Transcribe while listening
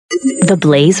The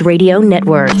Blaze Radio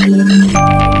Network.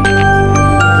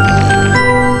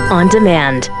 On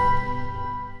demand.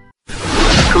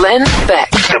 Glenn Beck.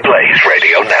 The Blaze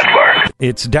Radio Network.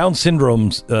 It's Down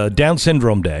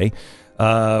Syndrome Day,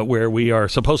 where we are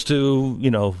supposed to,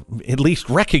 at least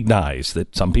recognize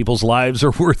that some people's lives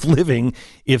are worth living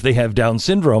if they have Down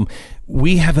syndrome.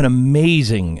 We have an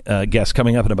amazing guest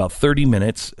coming up in about 30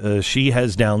 minutes. She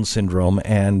has Down syndrome,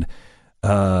 and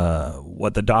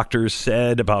what the doctors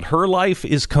said about her life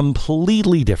is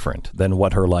completely different than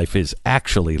what her life is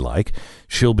actually like.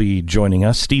 She'll be joining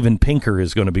us. Steven Pinker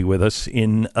is going to be with us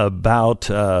in about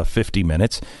 50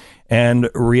 minutes. And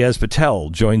Riaz Patel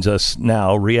joins us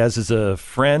now. Riaz is a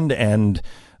friend and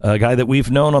a guy that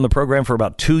we've known on the program for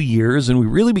about 2 years, and we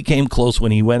really became close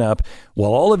when he went up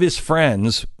while all of his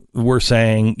friends were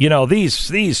saying,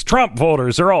 these Trump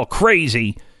voters are all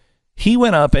crazy. He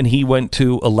went up and he went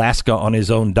to Alaska on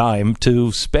his own dime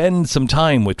to spend some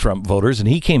time with Trump voters, and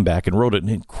he came back and wrote an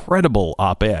incredible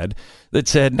op-ed that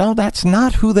said, no, that's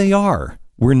not who they are.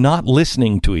 We're not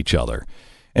listening to each other.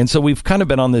 And so we've kind of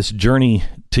been on this journey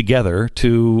together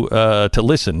to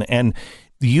listen. And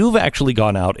you've actually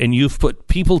gone out and you've put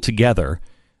people together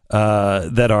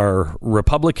that are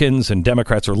Republicans and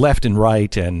Democrats, or left and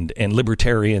right and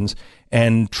libertarians,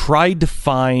 and tried to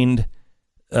find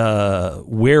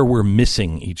where we're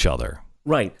missing each other.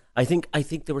 Right. I think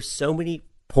there were so many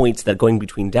points that going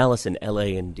between Dallas and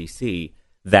LA and DC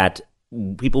that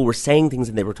people were saying things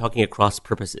and they were talking across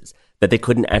purposes, that they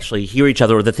couldn't actually hear each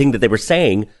other, or the thing that they were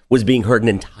saying was being heard an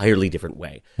entirely different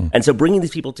way. And so bringing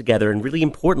these people together, and really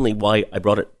importantly, why I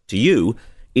brought it to you,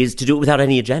 is to do it without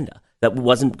any agenda. That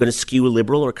wasn't going to skew a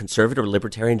liberal or conservative or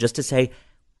libertarian, just to say,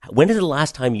 when is the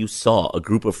last time you saw a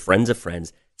group of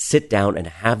friends sit down and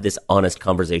have this honest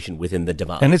conversation within the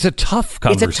divide? And it's a tough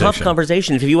conversation. It's a tough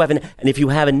conversation. If you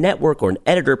have a network or an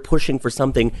editor pushing for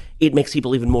something, it makes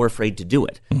people even more afraid to do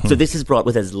it. Mm-hmm. So this is brought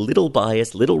with as little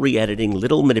bias, little re-editing,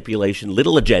 little manipulation,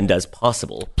 little agenda as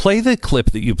possible. Play the clip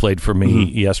that you played for me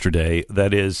yesterday.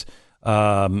 That is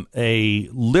a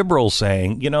liberal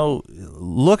saying,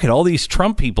 look at all these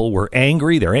Trump people were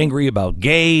angry. They're angry about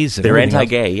gays. And they're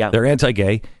anti-gay. Yeah, they're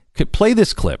anti-gay. Play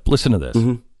this clip. Listen to this.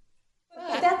 Mm-hmm.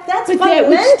 That's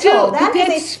fundamental.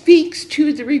 That speaks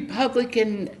to the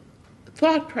Republican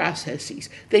thought processes,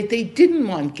 that they didn't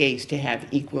want gays to have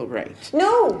equal rights.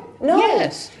 No.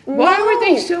 Yes. Why were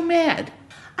they so mad?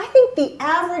 I think the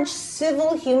average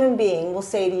civil human being will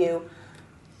say to you,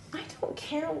 I don't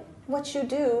care what you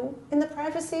do in the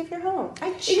privacy of your home.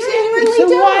 I genuinely don't.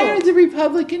 So why are the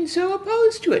Republicans so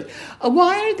opposed to it?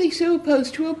 Why are they so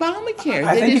opposed to Obamacare?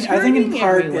 I think in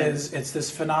part it's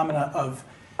this phenomena of,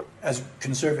 as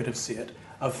conservatives see it,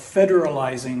 of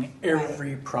federalizing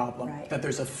every problem. Right. That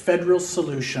there's a federal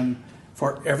solution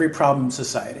for every problem in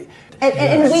society.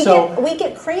 And we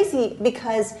get crazy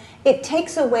because it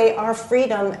takes away our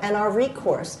freedom and our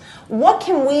recourse. What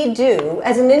can we do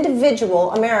as an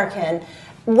individual American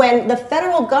when the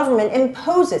federal government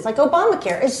imposes, like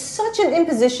Obamacare is such an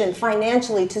imposition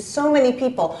financially to so many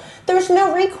people? There's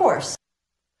no recourse.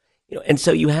 And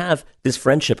so you have this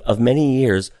friendship of many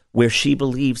years where she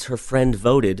believes her friend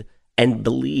voted and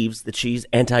believes that she's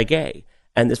anti-gay.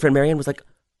 And this friend, Marianne, was like,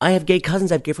 I have gay cousins,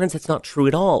 I have gay friends. That's not true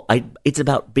at all. It's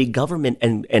about big government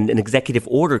and an executive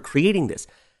order creating this.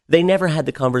 They never had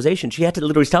the conversation. She had to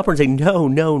literally stop her and say,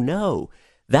 no.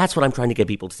 That's what I'm trying to get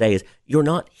people to say is you're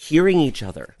not hearing each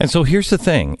other. And so here's the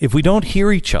thing. If we don't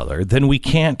hear each other, then we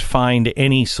can't find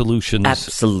any solutions.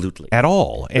 Absolutely. At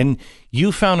all. And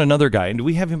you found another guy, and do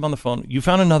we have him on the phone? You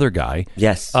found another guy.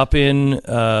 Yes. Up in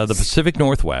the Pacific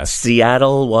Northwest.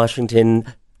 Seattle,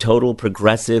 Washington, total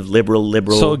progressive, liberal.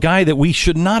 So a guy that we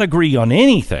should not agree on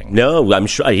anything. No, I'm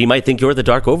sure he might think you're the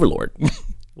Dark Overlord.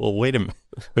 Well, wait a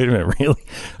minute, really?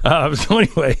 So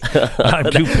anyway, I'm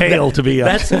too pale to be.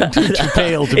 Too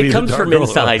pale to be. It comes from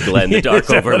inside, Glenn. The Dark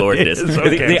Overlordness.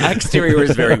 Okay. The exterior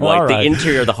is very white. Right. The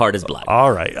interior, the heart is black.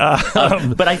 All right,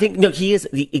 but I think he is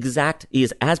He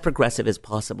is as progressive as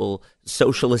possible,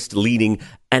 socialist leaning,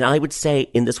 and I would say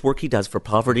in this work he does for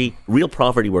poverty, real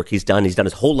poverty work he's done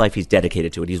his whole life. He's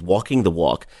dedicated to it. He's walking the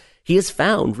walk. He has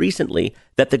found recently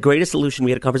that the greatest solution,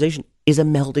 we had a conversation, is a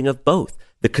melding of both.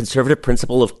 The conservative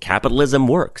principle of capitalism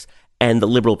works, and the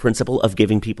liberal principle of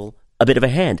giving people a bit of a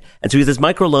hand. And so he has this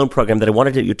microloan program that I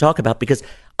wanted to talk about, because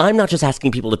I'm not just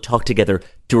asking people to talk together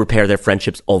to repair their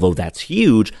friendships, although that's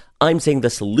huge. I'm saying the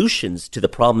solutions to the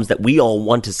problems that we all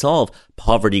want to solve,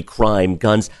 poverty, crime,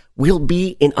 guns, will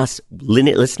be in us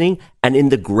listening and in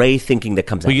the gray thinking that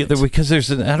comes out of it. Because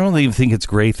I don't even think it's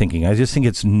gray thinking. I just think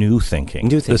it's new thinking.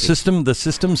 New thinking. The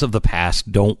systems of the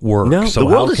past don't work. No, so the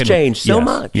world has changed so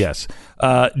much. Yes.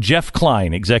 Jeff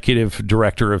Klein, Executive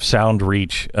Director of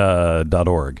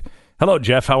SoundReach.org. Hello,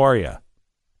 Jeff. How are you?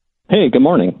 Hey, good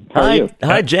morning. How are you?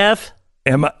 Hi, Jeff.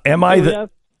 Am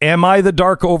I the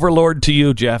dark overlord to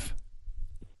you, Jeff?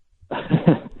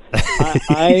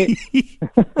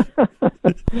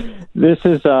 This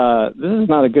is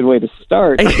not a good way to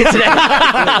start.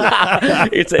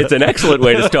 It's an excellent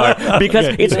way to start, because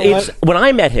it's when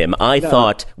I met him, I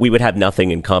thought we would have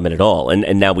nothing in common at all,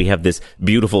 and now we have this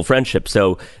beautiful friendship.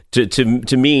 So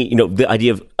to me, the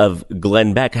idea of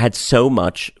Glenn Beck had so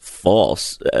much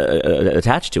false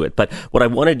attached to it. But what I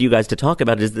wanted you guys to talk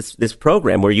about is this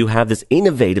program where you have this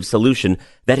innovative solution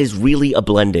that is really a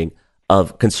blending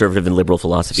of conservative and liberal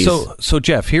philosophies. So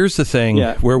Jeff, here's the thing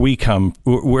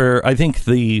where I think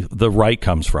the right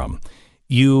comes from.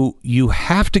 You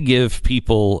have to give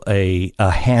people a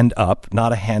hand up,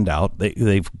 not a handout.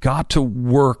 They've got to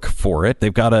work for it.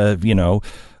 They've got to,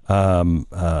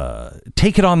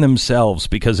 take it on themselves,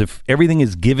 because if everything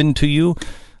is given to you,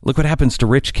 look what happens to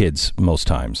rich kids most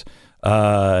times.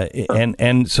 And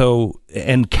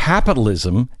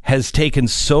capitalism has taken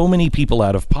so many people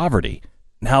out of poverty.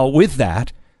 Now, with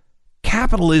that,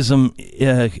 capitalism,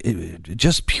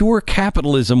 just pure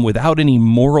capitalism without any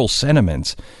moral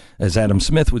sentiments, as Adam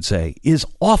Smith would say, is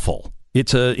awful.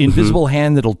 It's an invisible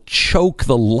hand that'll choke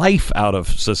the life out of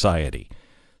society.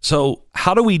 So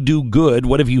how do we do good?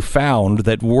 What have you found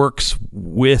that works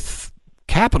with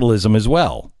capitalism as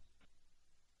well?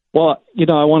 Well,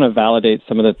 I want to validate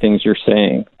some of the things you're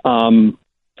saying. I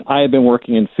have been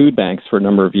working in food banks for a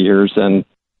number of years and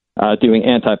doing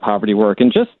anti-poverty work,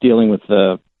 and just dealing with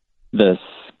the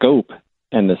scope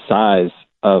and the size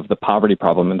of the poverty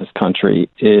problem in this country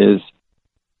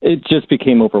it just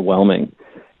became overwhelming.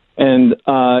 And,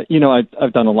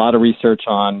 I've done a lot of research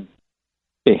on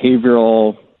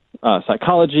behavioral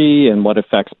psychology and what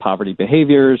affects poverty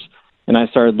behaviors. And I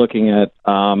started looking at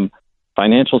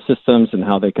financial systems and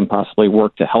how they can possibly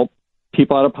work to help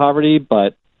people out of poverty.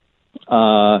 But,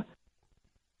 I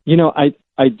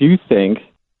do think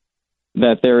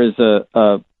that there is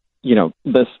the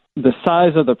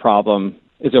size of the problem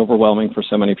is overwhelming for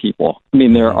so many people. I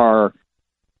mean, there are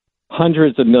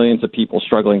hundreds of millions of people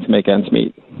struggling to make ends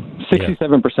meet.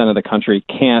 67% of the country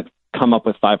can't come up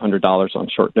with $500 on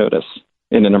short notice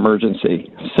in an emergency.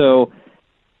 So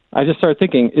I just started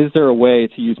thinking, is there a way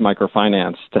to use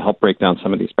microfinance to help break down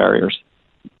some of these barriers?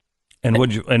 And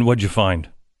what'd you find?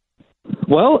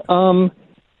 Well,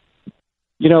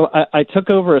 I took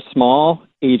over a small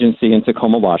agency in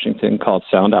Tacoma, Washington called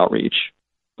Sound Outreach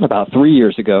about 3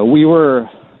 years ago. We were,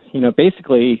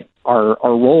 basically our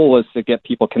role was to get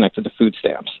people connected to food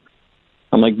stamps.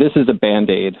 I'm like, this is a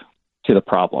Band-Aid to the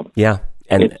problem. Yeah.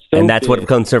 And that's what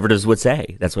conservatives would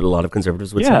say. That's what a lot of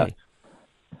conservatives would say.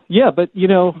 Yeah, but,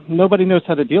 nobody knows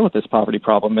how to deal with this poverty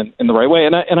problem in the right way.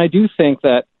 And I do think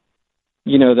that,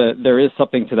 that there is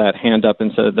something to that hand up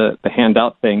instead of the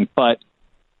handout thing. But,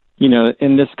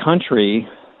 in this country,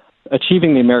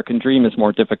 achieving the American dream is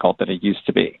more difficult than it used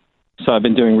to be. So I've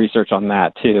been doing research on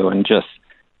that, too. And just,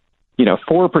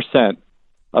 4%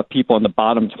 of people in the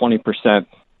bottom 20%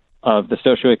 of the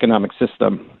socioeconomic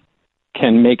system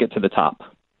can make it to the top.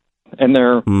 And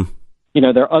there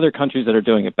are other countries that are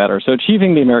doing it better. So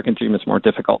achieving the American dream is more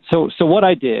difficult. So what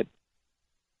I did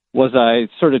was I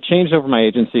sort of changed over my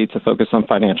agency to focus on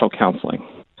financial counseling.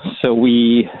 So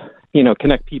we,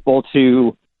 connect people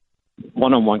to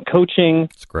one-on-one coaching.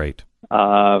 It's great.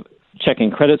 Checking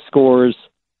credit scores,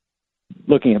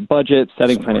 looking at budgets,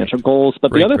 setting financial goals.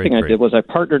 But the other thing I did was I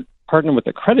partnered with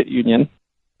a credit union.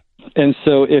 And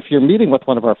so if you're meeting with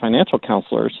one of our financial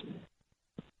counselors,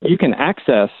 you can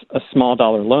access a small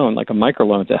dollar loan, like a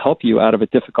microloan, to help you out of a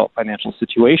difficult financial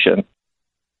situation.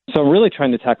 So I'm really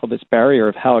trying to tackle this barrier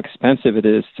of how expensive it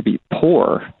is to be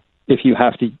poor if you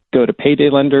have to go to payday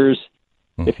lenders,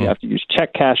 if you have to use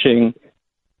check cashing.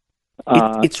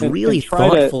 It's really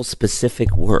thoughtful,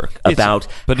 specific work about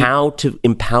how to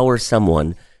empower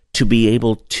someone to be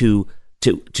able to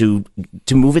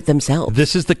move it themselves.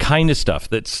 This is the kind of stuff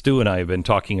that Stu and I have been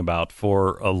talking about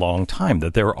for a long time,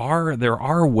 that there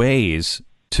are ways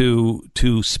to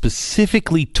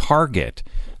specifically target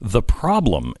the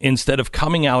problem instead of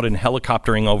coming out and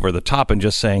helicoptering over the top and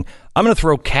just saying, I'm going to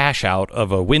throw cash out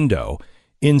of a window.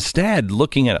 Instead,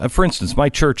 looking at, for instance, my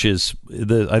church is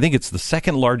I think it's the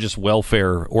second largest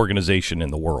welfare organization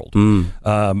in the world,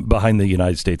 behind the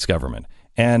United States government.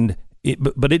 And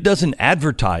but it doesn't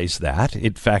advertise that.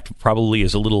 In fact, probably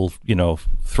is a little,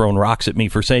 throwing rocks at me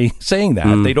for saying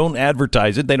that. They don't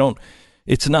advertise it.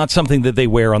 It's not something that they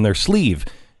wear on their sleeve.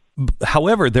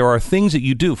 However, there are things that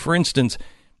you do. For instance,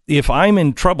 if I'm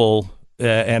in trouble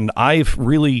and I've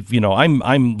really,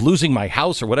 I'm losing my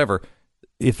house or whatever,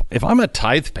 if I'm a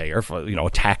tithe payer, a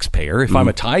taxpayer, if I'm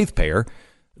a tithe payer,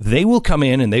 they will come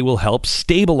in and they will help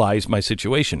stabilize my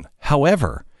situation.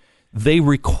 However, they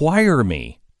require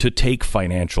me to take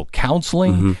financial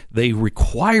counseling. They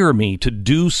require me to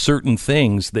do certain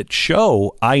things that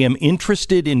show I am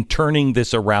interested in turning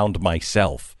this around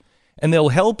myself. And they'll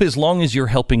help as long as you're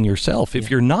helping yourself. If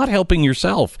you're not helping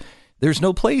yourself, there's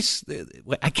no place.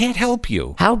 I can't help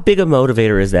you. How big a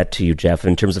motivator is that to you, Jeff,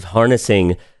 in terms of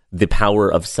harnessing the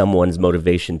power of someone's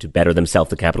motivation to better themselves,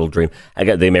 the capital dream,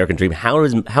 the American dream?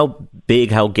 How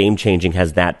big, how game-changing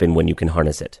has that been when you can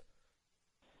harness it?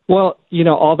 Well,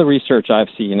 all the research I've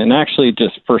seen, and actually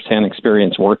just firsthand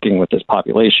experience working with this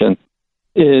population,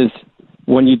 is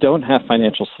when you don't have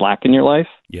financial slack in your life,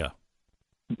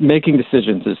 making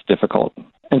decisions is difficult.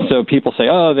 And so people say,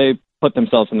 oh, they put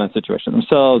themselves in that situation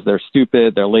themselves, they're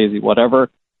stupid, they're lazy, whatever.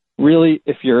 Really,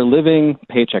 if you're living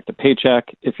paycheck to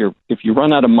paycheck, if you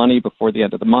run out of money before the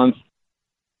end of the month,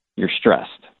 you're stressed.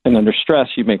 And under stress,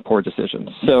 you make poor decisions.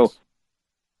 So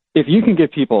if you can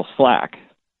give people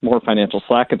more financial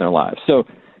slack in their lives. So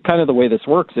kind of the way this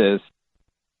works is,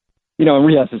 and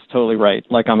Riaz is totally right.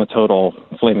 Like, I'm a total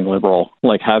flaming liberal,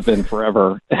 have been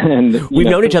forever. And we've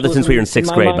known each other since we were in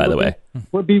sixth grade, by the way.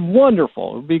 Would be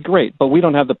wonderful. It would be great. But we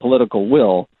don't have the political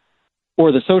will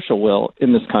or the social will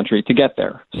in this country to get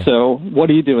there. Yeah. So what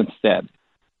do you do instead?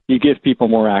 You give people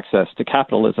more access to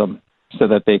capitalism so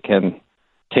that they can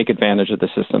take advantage of the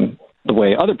system the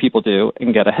way other people do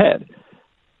and get ahead.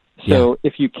 So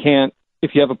if you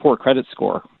have a poor credit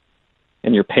score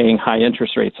and you're paying high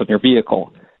interest rates on your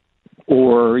vehicle,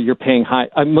 or you're paying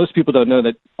most people don't know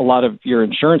that a lot of your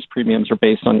insurance premiums are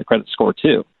based on your credit score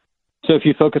too. So if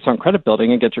you focus on credit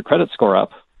building and get your credit score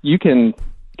up, you can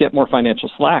get more financial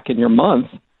slack in your month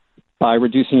by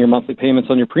reducing your monthly payments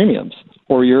on your premiums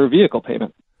or your vehicle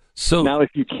payment. So now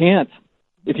if you can't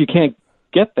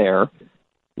get there,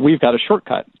 we've got a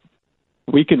shortcut.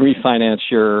 We can refinance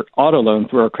your auto loan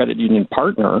through our credit union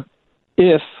partner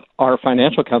if our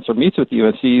financial counselor meets with you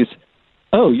and sees,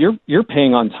 oh, you're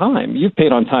paying on time. You've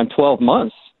paid on time 12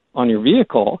 months on your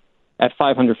vehicle at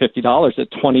 $550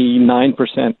 at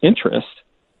 29% interest.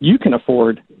 You can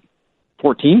afford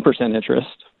 14% interest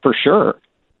for sure.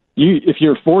 If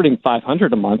you're affording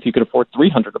 $500 a month, you could afford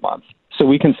 $300 a month. So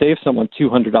we can save someone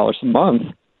 $200 a month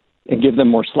and give them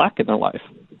more slack in their life.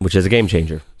 Which is a game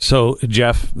changer. So,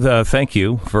 Jeff, thank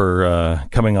you for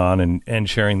coming on and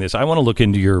sharing this. I want to look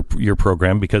into your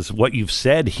program because what you've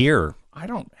said here, I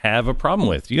don't have a problem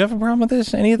with. Do you have a problem with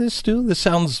this? Any of this, Stu? This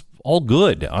sounds all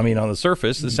good. I mean, on the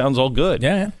surface, this sounds all good.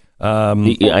 Yeah.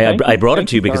 I brought it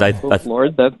to you because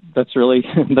Lord, that's really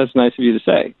that's nice of you to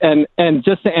say. And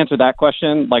just to answer that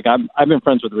question, like I've been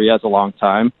friends with Riaz a long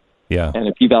time. Yeah. And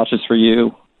if he vouches for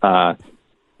you,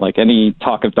 like any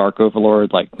talk of Dark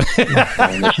Overlord, like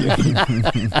not an issue.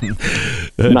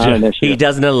 Not an issue. He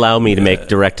doesn't allow me to make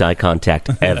direct eye contact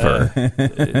ever.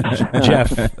 Jeff,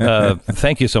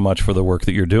 thank you so much for the work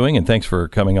that you're doing, and thanks for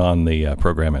coming on the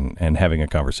program and having a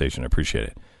conversation. I appreciate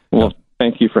it. Well,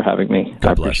 thank you for having me.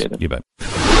 God I bless. appreciate it. You bet.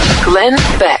 Glenn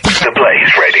Beck. The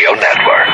Blaze Radio Network.